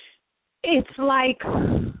like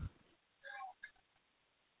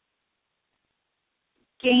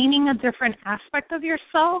gaining a different aspect of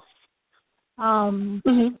yourself,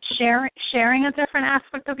 sharing a different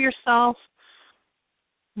aspect of yourself,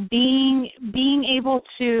 being able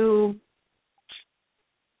to,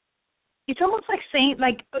 it's almost like saying,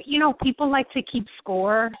 like, people like to keep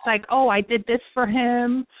score. It's like, oh, I did this for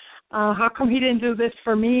him. How come he didn't do this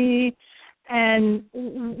for me? And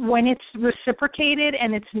when it's reciprocated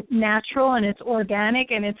and it's natural and it's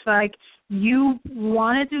organic and it's like you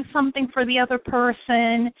want to do something for the other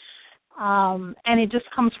person, and it just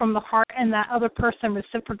comes from the heart, and that other person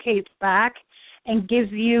reciprocates back and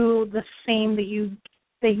gives you the same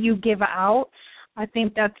that you give out, I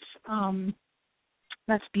think that's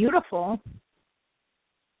beautiful.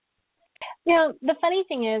 The funny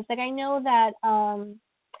thing is, like, I know that,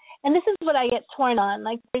 and this is what I get torn on.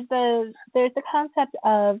 Like, there's the concept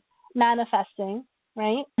of manifesting,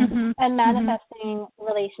 right? Mm-hmm. And manifesting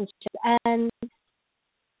relationships, and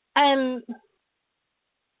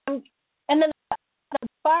then the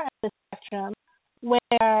far end of the spectrum,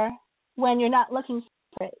 where when you're not looking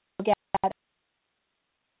for it, you get it.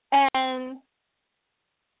 And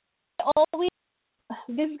always,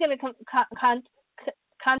 this is going to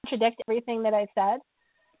contradict everything that I've said,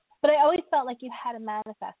 but I always felt like you had to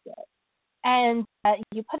manifest it, and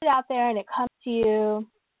you put it out there and it comes to you.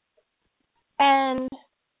 And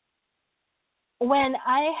when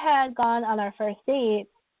I had gone on our first date,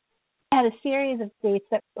 I had a series of dates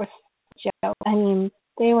that were joke. I mean,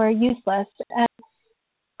 they were useless, and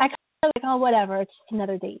I kind of like, oh, whatever, it's just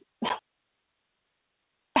another date.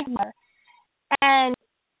 And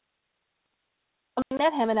I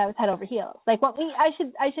met him, and I was head over heels. Like, I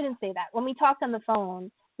shouldn't say that. When we talked on the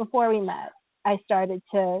phone before we met, I started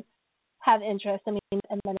to have interest. I mean,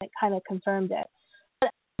 and then it kind of confirmed it.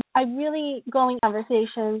 But I really, going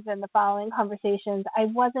conversations and the following conversations, I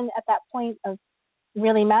wasn't at that point of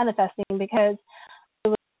really manifesting, because it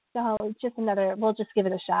was, oh, it's just another, we'll just give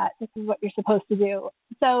it a shot. This is what you're supposed to do.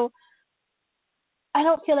 So I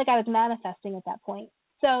don't feel like I was manifesting at that point.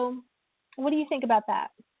 So what do you think about that?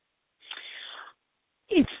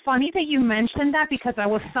 It's funny that you mentioned that, because that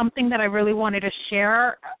was something that I really wanted to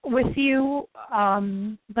share with you,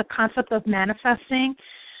 the concept of manifesting.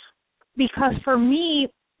 Because for me,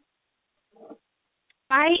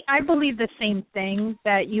 I believe the same thing,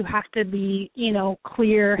 that you have to be,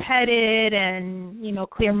 clear-headed and,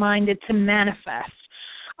 clear-minded to manifest.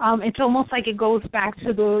 It's almost like it goes back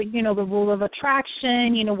to the, the rule of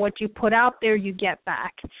attraction. What you put out there, you get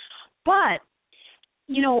back. But,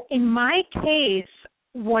 in my case,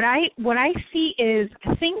 what I see is,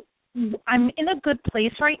 I think I'm in a good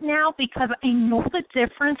place right now, because I know the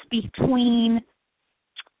difference between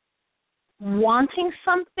wanting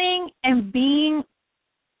something and being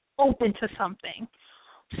open to something.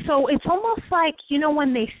 So it's almost like,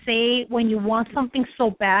 when they say when you want something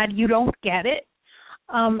so bad, you don't get it.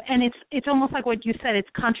 And it's almost like what you said, it's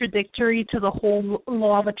contradictory to the whole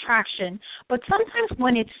law of attraction. But sometimes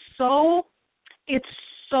when it's so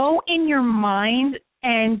in your mind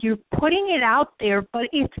and you're putting it out there, but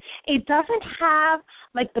it doesn't have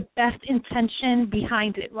like the best intention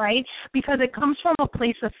behind it, right? Because it comes from a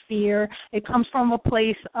place of fear. It comes from a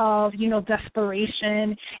place of,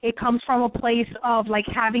 desperation. It comes from a place of like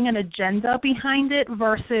having an agenda behind it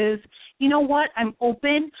versus, you know what, I'm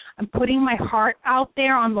open. I'm putting my heart out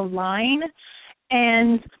there on the line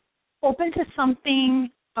and open to something.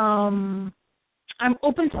 I'm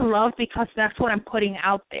open to love because that's what I'm putting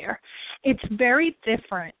out there. It's very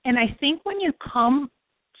different. And I think when you come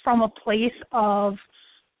from a place of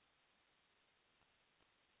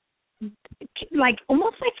like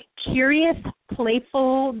almost like curious,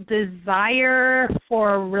 playful desire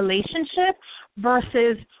for a relationship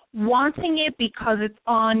versus wanting it because it's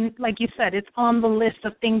on, like you said, it's on the list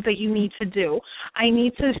of things that you need to do. I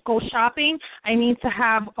need to go shopping. I need to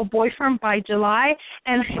have a boyfriend by July,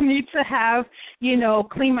 and I need to have,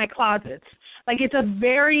 clean my closets. Like, it's a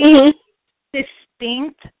very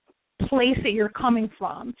distinct place that you're coming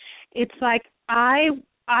from. It's like I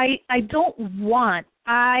don't want.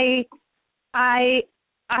 I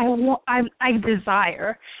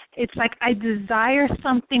desire. It's like I desire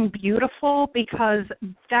something beautiful because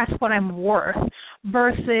that's what I'm worth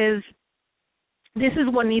versus this is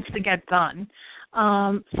what needs to get done.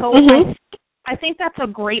 So I think that's a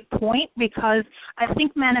great point because I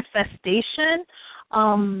think manifestation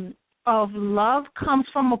of love comes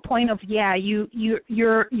from a point of,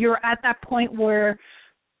 you're at that point where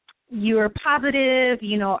you're positive,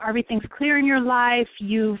 everything's clear in your life,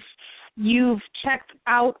 you've checked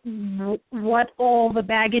out what all the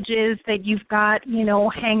baggage is that you've got,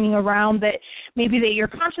 hanging around that maybe that you're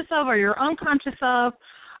conscious of or you're unconscious of.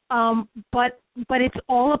 But it's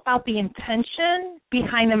all about the intention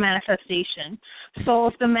behind the manifestation. So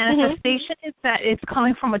if the manifestation is that it's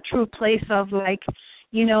coming from a true place of like,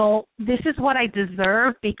 this is what I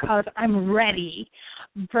deserve because I'm ready,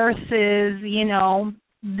 versus,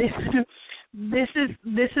 this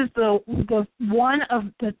is the one of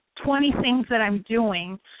the 20 things that I'm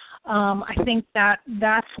doing. I think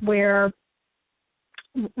that's where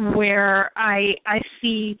I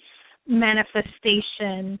see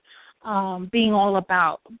manifestation being all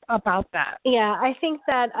about that. Yeah, I think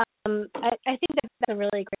that I think that's a really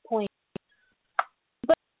great point.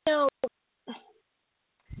 But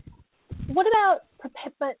what about?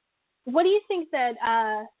 But what do you think that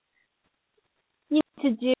you need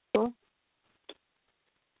to do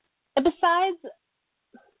besides?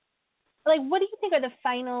 Like, what do you think are the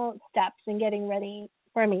final steps in getting ready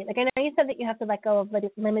for me? Like, I know you said that you have to let go of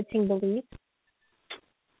limiting beliefs,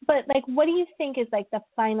 but like, what do you think is like the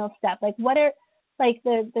final step? Like, what are like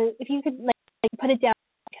the if you could like put it down,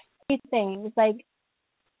 like, 3 things like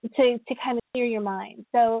to kind of clear your mind.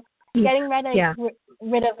 So getting rid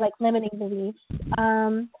of like limiting beliefs.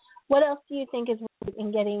 What else do you think is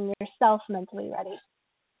in getting yourself mentally ready?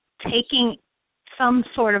 Taking some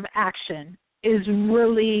sort of action is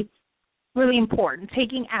really, really important.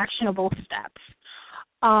 Taking actionable steps.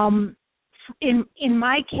 In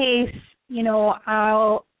my case,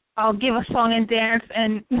 I'll give a song and dance,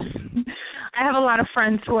 and I have a lot of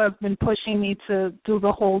friends who have been pushing me to do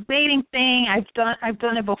the whole dating thing. I've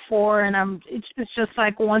done it before, and it's just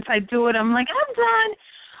like once I do it, I'm like, I'm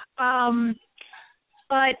done.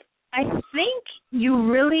 But I think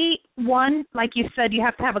you really, like you said, you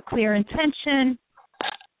have to have a clear intention,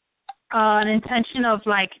 an intention of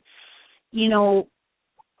like,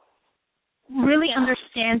 really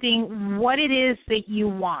understanding what it is that you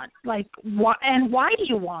want, like what and why do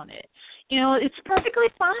you want it. It's perfectly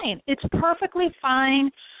fine. It's perfectly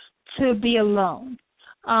fine to be alone.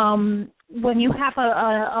 When you have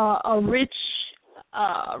a rich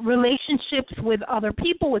relationships with other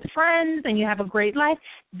people, with friends, and you have a great life,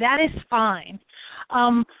 that is fine.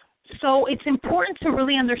 So it's important to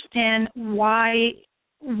really understand why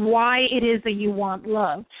it is that you want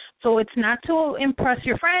love. So it's not to impress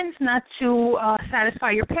your friends, not to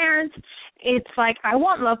satisfy your parents. It's like, I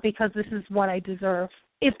want love because this is what I deserve,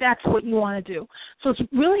 if that's what you want to do. So it's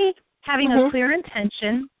really having a clear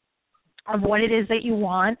intention of what it is that you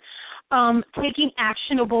want, taking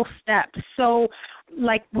actionable steps. So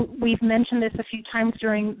like we've mentioned this a few times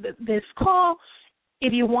during this call,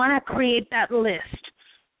 if you want to create that list,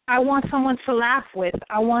 I want someone to laugh with.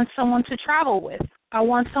 I want someone to travel with. I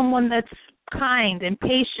want someone that's kind and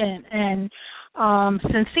patient and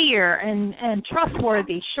sincere and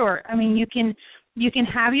trustworthy. Sure. I mean, you can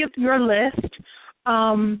have your list.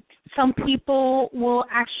 Some people will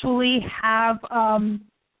actually have,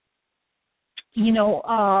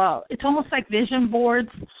 it's almost like vision boards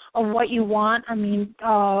of what you want. I mean,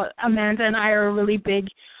 Amanda and I are really big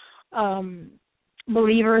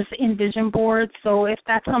believers in vision boards. So if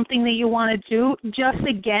that's something that you want to do, just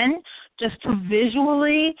to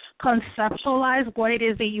visually conceptualize what it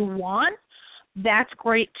is that you want, that's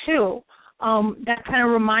great too. That kind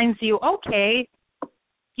of reminds you, okay,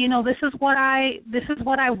 this is what I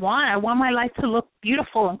want. I want my life to look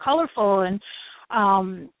beautiful and colorful and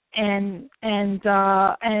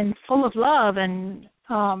full of love and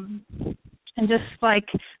just like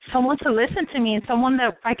someone to listen to me and someone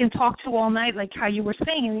that I can talk to all night, like how you were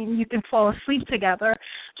saying, and you can fall asleep together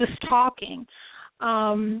just talking.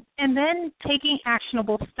 And then taking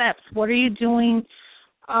actionable steps. What are you doing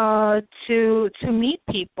to meet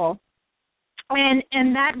people?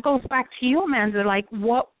 And that goes back to you, Amanda. Like,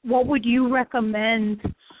 what would you recommend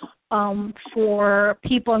for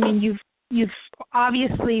people? I mean, you've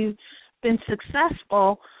obviously been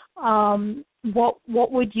successful. What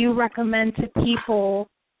would you recommend to people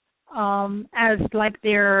as like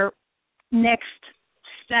their next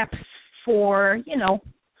steps for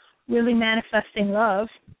really manifesting love?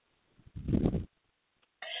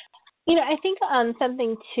 I think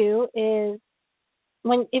something too is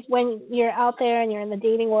when you're out there and you're in the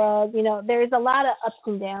dating world, there's a lot of ups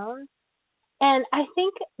and downs, and I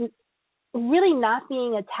think really not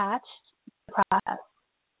being attached to the process,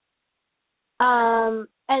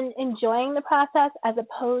 and enjoying the process as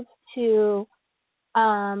opposed to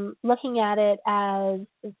looking at it as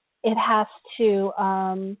it has to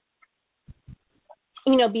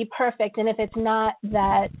be perfect, and if it's not,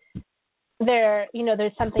 that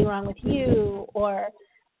there's something wrong with you, or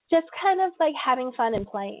just kind of like having fun and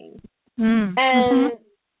playing. And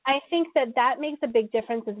I think that makes a big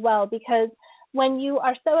difference as well, because when you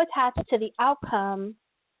are so attached to the outcome,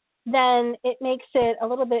 then it makes it a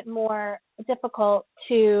little bit more difficult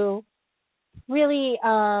to really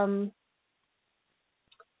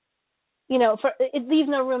it leaves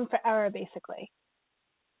no room for error, basically.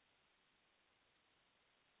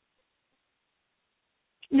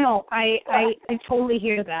 No, I totally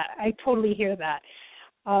hear that. I totally hear that.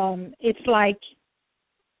 It's like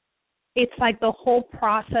the whole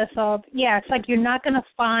process of, it's like you're not going to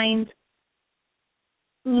find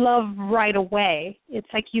love right away. It's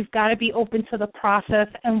like you've got to be open to the process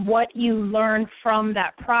and what you learn from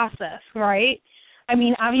that process, right? I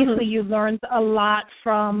mean, obviously you learned a lot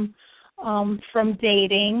from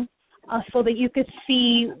dating, so that you could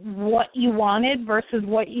see what you wanted versus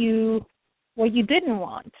what you didn't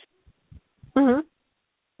want. Mhm.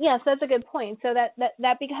 Yes, that's a good point. So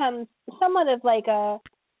that becomes somewhat of like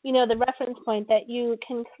the reference point that you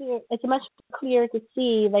can clear. It's much clearer to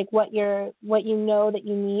see like what you know that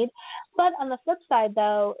you need. But on the flip side,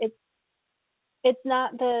 though, it's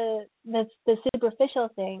not the superficial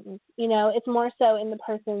things. It's more so in the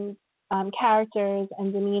person's characters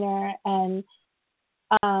and demeanor and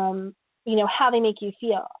how they make you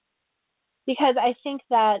feel. Because I think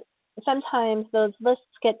that sometimes those lists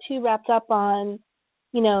get too wrapped up on,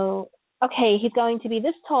 okay, he's going to be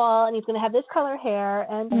this tall and he's going to have this color hair,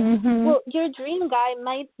 and well, your dream guy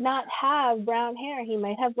might not have brown hair. He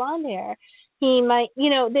might have blonde hair. He might,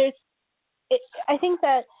 I think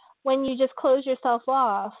that when you just close yourself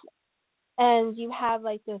off and you have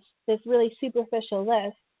like this really superficial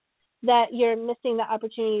list, that you're missing the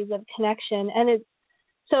opportunities of connection. And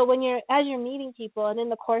so as you're meeting people and in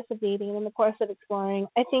the course of dating and in the course of exploring,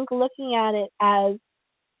 I think looking at it as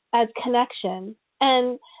connection,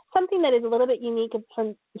 and something that is a little bit unique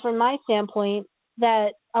from my standpoint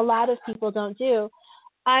that a lot of people don't do.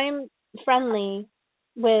 I'm friendly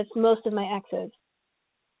with most of my exes.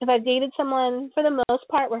 If I've dated someone, for the most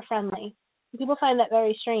part, we're friendly. People find that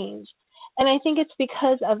very strange. And I think it's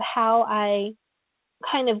because of how I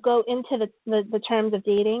kind of go into the terms of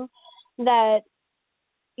dating, that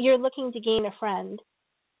you're looking to gain a friend.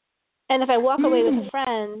 And if I walk away with a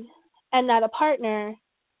friend and not a partner,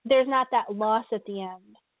 there's not that loss at the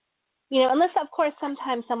end. Unless, of course,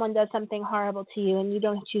 sometimes someone does something horrible to you and you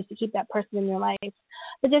don't choose to keep that person in your life.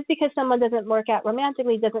 But just because someone doesn't work out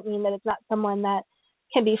romantically doesn't mean that it's not someone that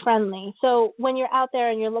can be friendly. So when you're out there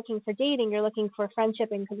and you're looking for dating, you're looking for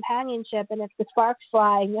friendship and companionship. And if the sparks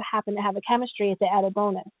fly and you happen to have a chemistry, it's an added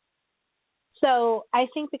bonus. So I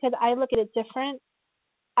think because I look at it different,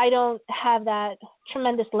 I don't have that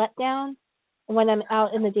tremendous letdown when I'm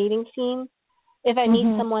out in the dating scene. If I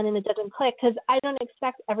meet someone and it doesn't click, because I don't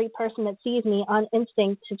expect every person that sees me on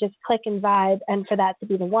instinct to just click and vibe and for that to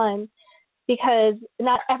be the one, because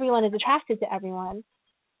not everyone is attracted to everyone.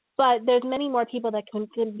 But there's many more people that can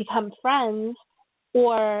become friends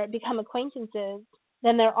or become acquaintances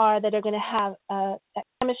than there are that are going to have that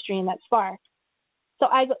chemistry and that spark. So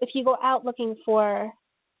if you go out looking for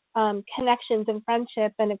connections and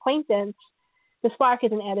friendship and acquaintance, the spark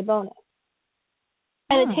is an added bonus.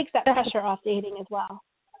 And it takes that pressure off dating as well.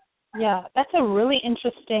 Yeah, that's a really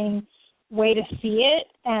interesting way to see it,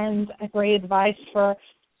 and a great advice for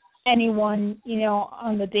anyone,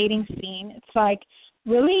 on the dating scene. It's like,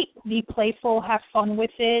 really be playful, have fun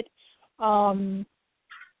with it, and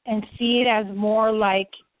see it as more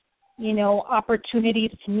like,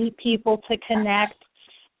 opportunities to meet people, to connect,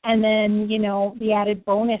 and then, the added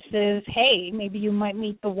bonus is, hey, maybe you might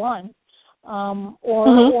meet the one.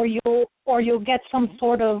 Or you'll get some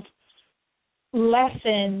sort of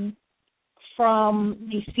lesson from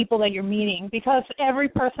these people that you're meeting, because every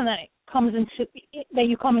person that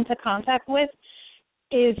you come into contact with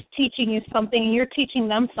is teaching you something, and you're teaching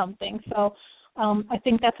them something. So I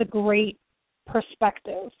think that's a great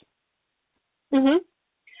perspective.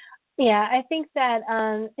 Yeah, I think that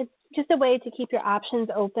it's just a way to keep your options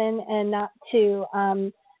open and not to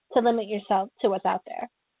limit yourself to what's out there.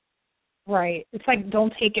 Right. It's like,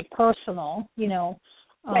 don't take it personal,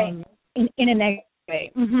 right. in a negative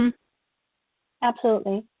way.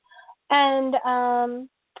 Absolutely. And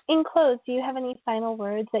in close, do you have any final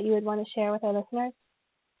words that you would want to share with our listeners?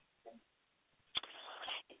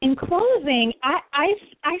 In closing, I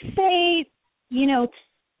say,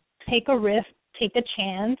 take a risk, take a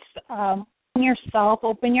chance, open yourself,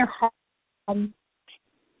 open your heart,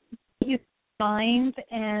 your mind,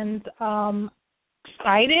 and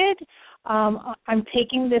excited. I'm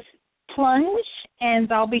taking this plunge,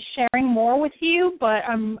 and I'll be sharing more with you. But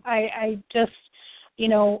I just,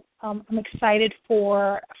 I'm excited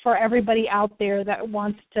for everybody out there that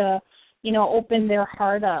wants to, open their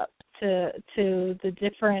heart up to the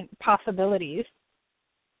different possibilities.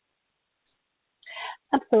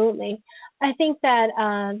 Absolutely. I think that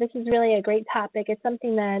this is really a great topic. It's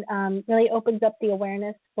something that really opens up the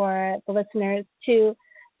awareness for the listeners to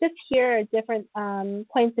just hear different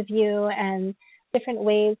points of view and different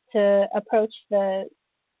ways to approach the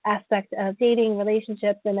aspect of dating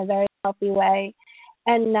relationships in a very healthy way,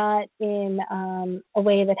 and not in a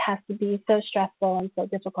way that has to be so stressful and so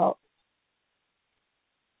difficult.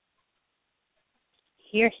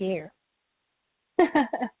 Hear, hear.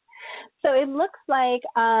 So it looks like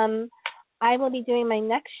I will be doing my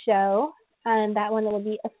next show, and that one will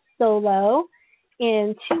be a solo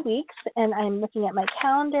in 2 weeks, and I'm looking at my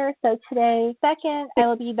calendar. So today, 2nd, I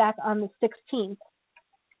will be back on the 16th.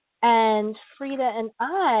 And Frida and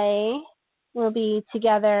I will be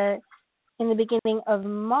together in the beginning of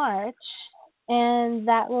March, and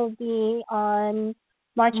that will be on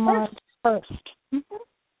March 1st. Mm-hmm.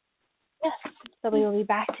 Yes, so we will be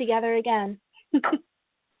back together again.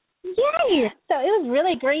 Yay! So it was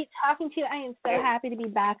really great talking to you. I am so happy to be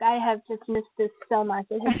back. I have just missed this so much.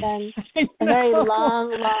 It has been a very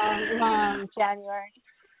long January.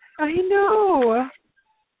 I know.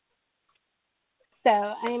 So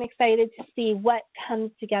I am excited to see what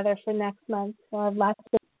comes together for next month. So I have lots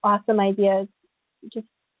of awesome ideas just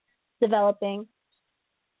developing.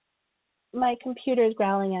 My computer is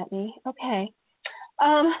growling at me. Okay.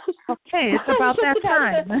 Okay, it's about that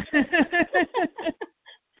time.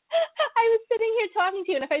 I was sitting here talking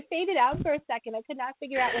to you, and if I faded out for a second, I could not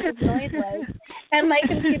figure out what this noise was. And my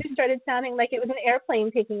computer started sounding like it was an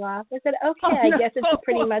airplane taking off. I said, okay, I guess it's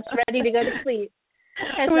pretty much ready to go to sleep.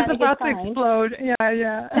 It was about to explode.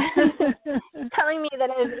 Yeah. Telling me that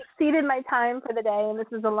it has exceeded my time for the day, and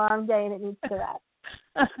this is a long day, and it needs to rest.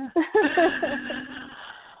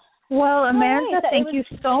 Well, Amanda, thank you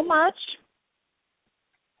so much.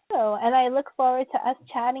 Oh, and I look forward to us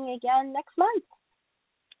chatting again next month.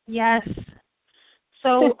 Yes.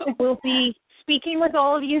 So we'll be speaking with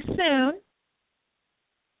all of you soon.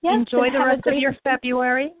 Yes, enjoy the rest of your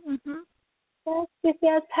February. Mm-hmm.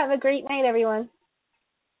 Yes. Have a great night, everyone.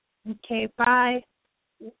 Okay, bye.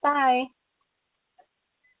 Bye.